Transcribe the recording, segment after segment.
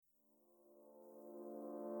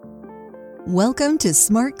Welcome to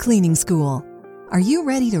Smart Cleaning School. Are you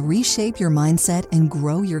ready to reshape your mindset and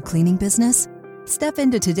grow your cleaning business? Step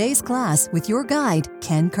into today's class with your guide,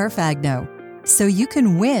 Ken Carfagno, so you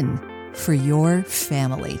can win for your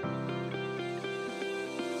family.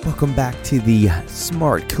 Welcome back to the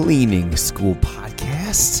Smart Cleaning School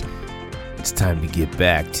podcast. It's time to get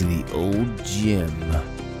back to the old gym,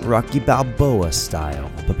 Rocky Balboa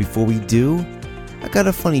style. But before we do, I got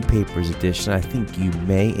a Funny Papers edition I think you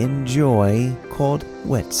may enjoy called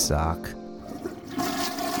Wet Sock.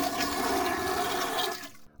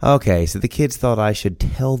 Okay, so the kids thought I should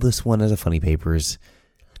tell this one as a Funny Papers.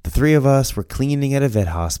 The three of us were cleaning at a vet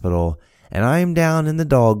hospital, and I'm down in the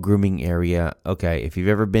dog grooming area. Okay, if you've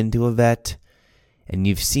ever been to a vet and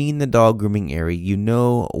you've seen the dog grooming area, you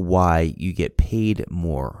know why you get paid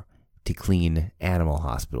more to clean animal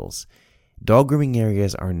hospitals. Dog grooming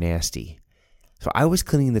areas are nasty. So I was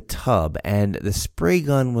cleaning the tub, and the spray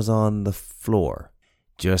gun was on the floor.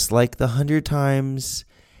 Just like the 100 times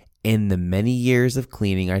in the many years of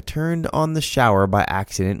cleaning, I turned on the shower by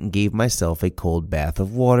accident and gave myself a cold bath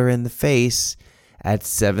of water in the face at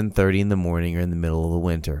 7:30 in the morning or in the middle of the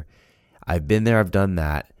winter. I've been there, I've done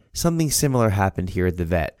that. Something similar happened here at the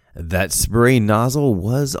vet. That spray nozzle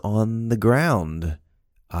was on the ground.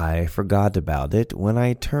 I forgot about it when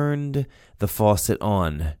I turned the faucet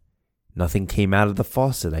on. Nothing came out of the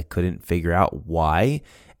faucet. I couldn't figure out why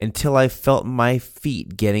until I felt my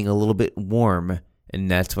feet getting a little bit warm,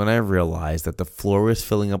 and that's when I realized that the floor was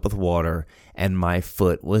filling up with water and my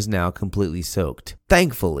foot was now completely soaked.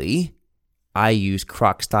 Thankfully, I used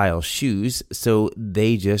Croc-style shoes, so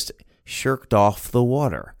they just shirked off the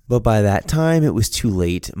water. But by that time, it was too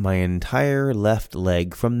late. My entire left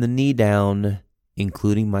leg from the knee down,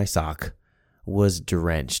 including my sock, was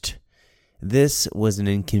drenched. This was an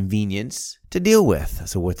inconvenience to deal with.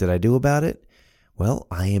 So what did I do about it? Well,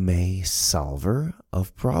 I am a solver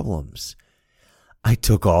of problems. I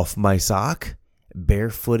took off my sock,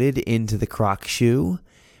 barefooted into the Croc shoe,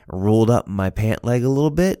 rolled up my pant leg a little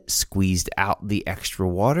bit, squeezed out the extra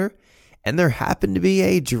water, and there happened to be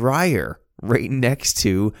a dryer right next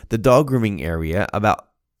to the dog grooming area about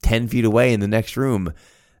 10 feet away in the next room.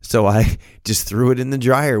 So I just threw it in the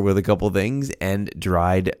dryer with a couple things and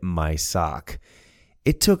dried my sock.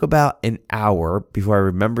 It took about an hour before I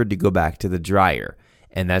remembered to go back to the dryer.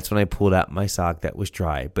 And that's when I pulled out my sock that was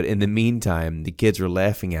dry. But in the meantime, the kids were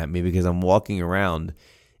laughing at me because I'm walking around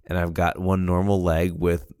and I've got one normal leg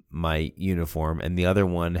with my uniform and the other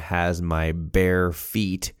one has my bare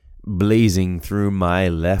feet blazing through my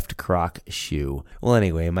left Croc shoe. Well,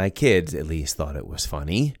 anyway, my kids at least thought it was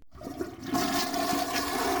funny.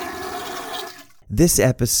 This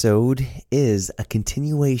episode is a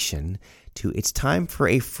continuation to It's Time for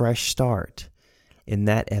a Fresh Start. In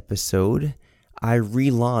that episode, I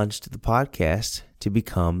relaunched the podcast to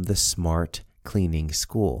become the Smart Cleaning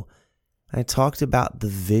School. I talked about the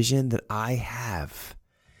vision that I have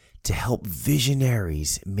to help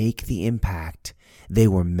visionaries make the impact they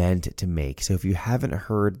were meant to make. So if you haven't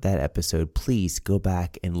heard that episode, please go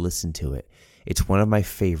back and listen to it. It's one of my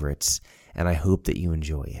favorites, and I hope that you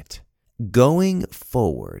enjoy it. Going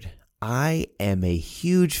forward, I am a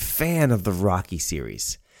huge fan of the Rocky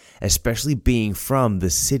series, especially being from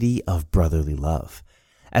the city of brotherly love.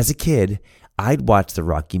 As a kid, I'd watch the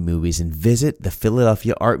Rocky movies and visit the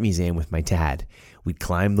Philadelphia Art Museum with my dad. We'd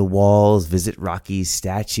climb the walls, visit Rocky's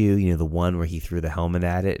statue, the one where he threw the helmet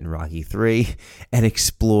at it in Rocky III, and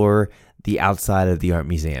explore the outside of the art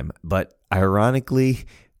museum. But ironically,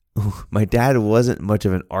 my dad wasn't much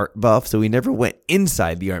of an art buff, so he never went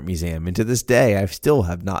inside the art museum. And to this day, I still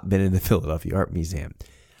have not been in the Philadelphia Art Museum.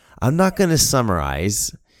 I'm not going to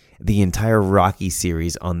summarize the entire Rocky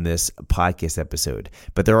series on this podcast episode,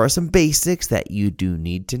 but there are some basics that you do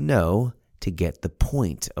need to know to get the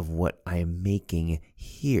point of what I am making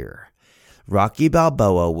here. Rocky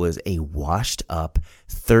Balboa was a washed-up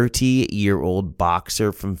 30-year-old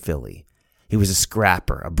boxer from Philly. He was a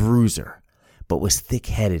scrapper, a bruiser, but was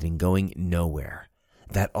thick-headed and going nowhere.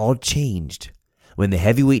 That all changed when the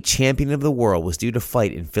heavyweight champion of the world was due to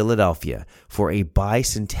fight in Philadelphia for a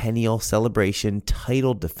bicentennial celebration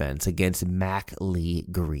title defense against Mac Lee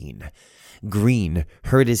Green. Green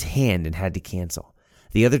hurt his hand and had to cancel.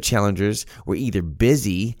 The other challengers were either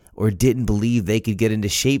busy or didn't believe they could get into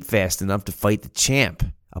shape fast enough to fight the champ.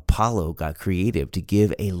 Apollo got creative to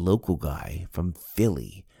give a local guy from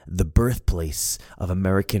Philly, the birthplace of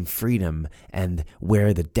American freedom and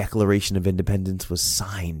where the Declaration of Independence was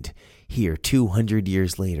signed, here 200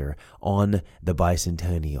 years later on the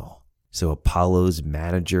bicentennial. So Apollo's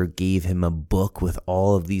manager gave him a book with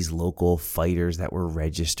all of these local fighters that were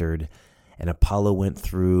registered, and Apollo went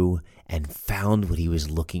through and found what he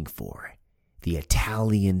was looking for: the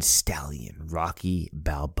Italian stallion, Rocky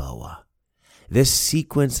Balboa. This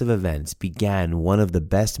sequence of events began one of the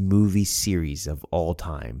best movie series of all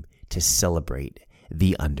time to celebrate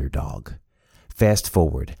the underdog. Fast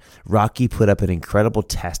forward, Rocky put up an incredible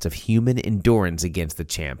test of human endurance against the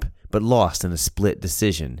champ, but lost in a split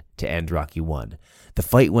decision to end Rocky 1. The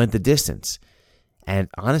fight went the distance. And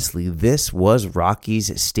honestly, this was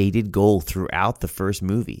Rocky's stated goal throughout the first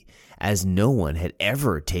movie, as no one had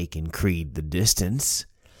ever taken Creed the distance.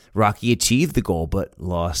 Rocky achieved the goal, but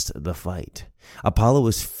lost the fight. Apollo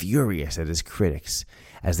was furious at his critics,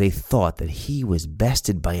 as they thought that he was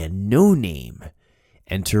bested by a no-name.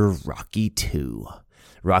 Enter Rocky 2.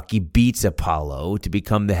 Rocky beats Apollo to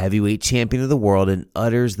become the heavyweight champion of the world and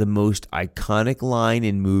utters the most iconic line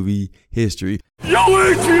in movie history. Yo,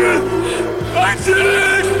 Adrian! I did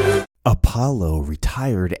it! Apollo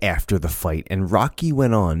retired after the fight, and Rocky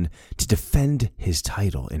went on to defend his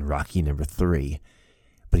title in Rocky number 3.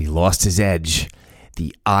 But he lost his edge.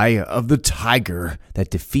 The eye of the tiger that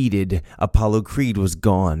defeated Apollo Creed was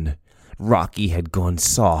gone. Rocky had gone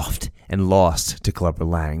soft and lost to Clubber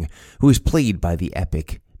Lang, who was played by the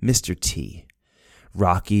epic Mr. T.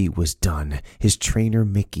 Rocky was done. His trainer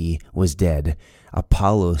Mickey was dead.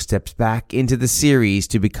 Apollo steps back into the series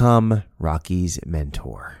to become Rocky's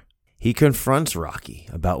mentor. He confronts Rocky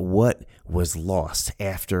about what was lost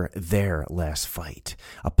after their last fight.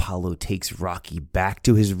 Apollo takes Rocky back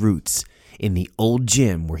to his roots in the old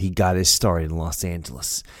gym where he got his start in Los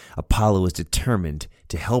Angeles. Apollo is determined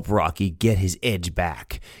to help Rocky get his edge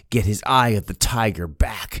back, get his eye of the tiger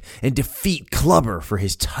back, and defeat Clubber for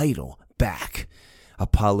his title back.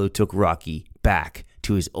 Apollo took Rocky back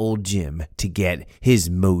to his old gym to get his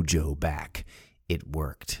mojo back. It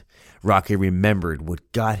worked. Rocky remembered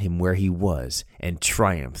what got him where he was and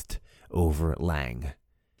triumphed over Lang.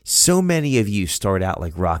 So many of you start out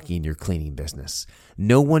like Rocky in your cleaning business.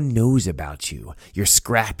 No one knows about you. You're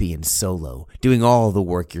scrappy and solo, doing all the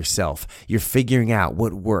work yourself. You're figuring out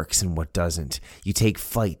what works and what doesn't. You take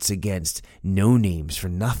fights against no-names for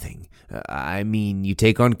nothing. You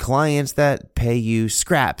take on clients that pay you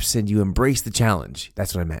scraps and you embrace the challenge.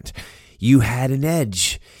 That's what I meant. You had an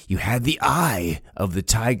edge. You had the eye of the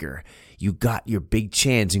tiger. You got your big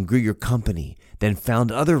chance and grew your company, then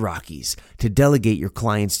found other Rockies to delegate your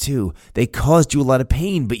clients to. They caused you a lot of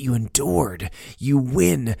pain, but you endured. You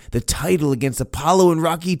win the title against Apollo and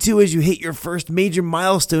Rocky 2 as you hit your first major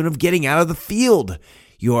milestone of getting out of the field.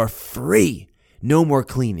 You're free. No more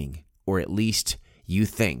cleaning, or at least you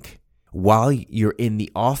think. While you're in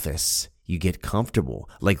the office, you get comfortable,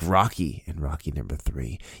 like Rocky in Rocky number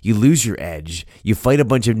 3. You lose your edge. You fight a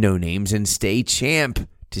bunch of no-names and stay champ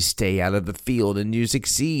to stay out of the field, and you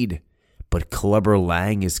succeed. But Clubber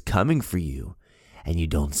Lang is coming for you, and you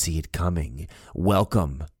don't see it coming.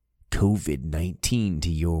 Welcome, COVID-19, to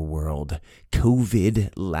your world.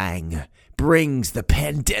 COVID Lang brings the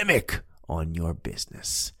pandemic on your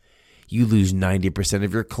business. You lose 90%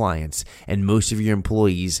 of your clients and most of your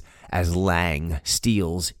employees as Lang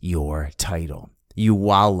steals your title. You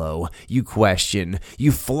wallow, you question,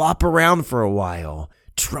 you flop around for a while,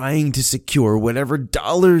 trying to secure whatever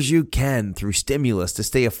dollars you can through stimulus to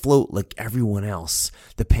stay afloat like everyone else.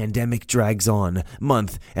 The pandemic drags on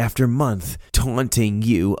month after month, taunting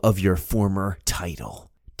you of your former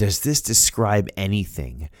title. Does this describe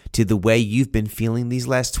anything to the way you've been feeling these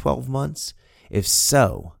last 12 months? If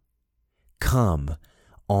so, come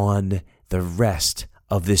on the rest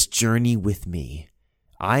of this journey with me.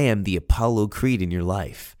 I am the Apollo Creed in your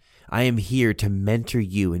life. I am here to mentor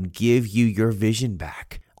you and give you your vision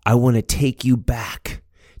back. I want to take you back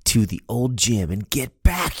to the old gym and get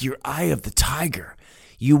back your eye of the tiger.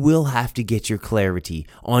 You will have to get your clarity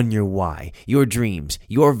on your why, your dreams,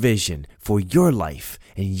 your vision for your life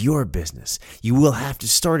and your business. You will have to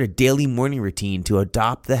start a daily morning routine to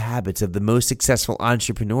adopt the habits of the most successful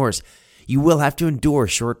entrepreneurs. You will have to endure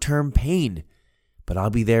short-term pain, but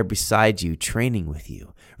I'll be there beside you, training with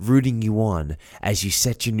you, rooting you on as you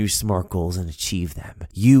set your new SMART goals and achieve them.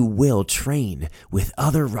 You will train with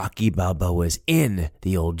other Rocky Balboas in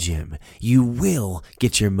the old gym. You will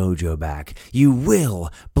get your mojo back. You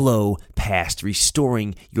will blow past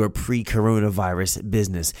restoring your pre-coronavirus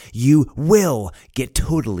business. You will get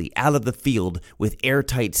totally out of the field with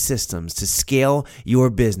airtight systems to scale your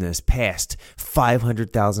business past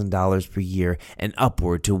 $500,000 per year and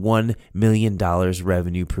upward to $1 million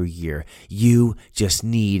revenue per year. You just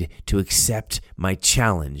need to accept my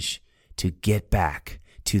challenge to get back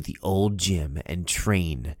to the old gym and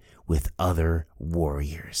train with other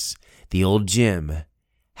warriors. The old gym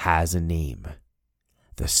has a name: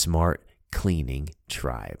 the Smart Cleaning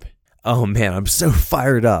Tribe. Oh man, I'm so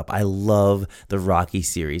fired up. I love the Rocky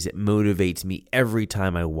series. It motivates me every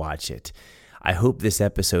time I watch it. I hope this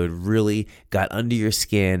episode really got under your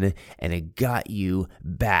skin and it got you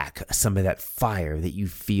back some of that fire that you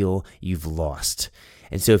feel you've lost.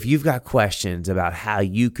 And so if you've got questions about how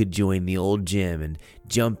you could join the old gym and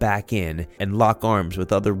jump back in and lock arms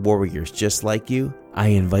with other warriors just like you, I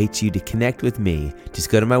invite you to connect with me. Just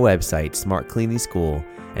go to my website, Smart Cleaning School,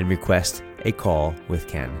 and request a call with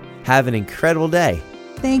Ken. Have an incredible day.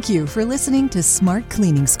 Thank you for listening to Smart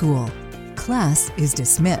Cleaning School. Class is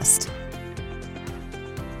dismissed.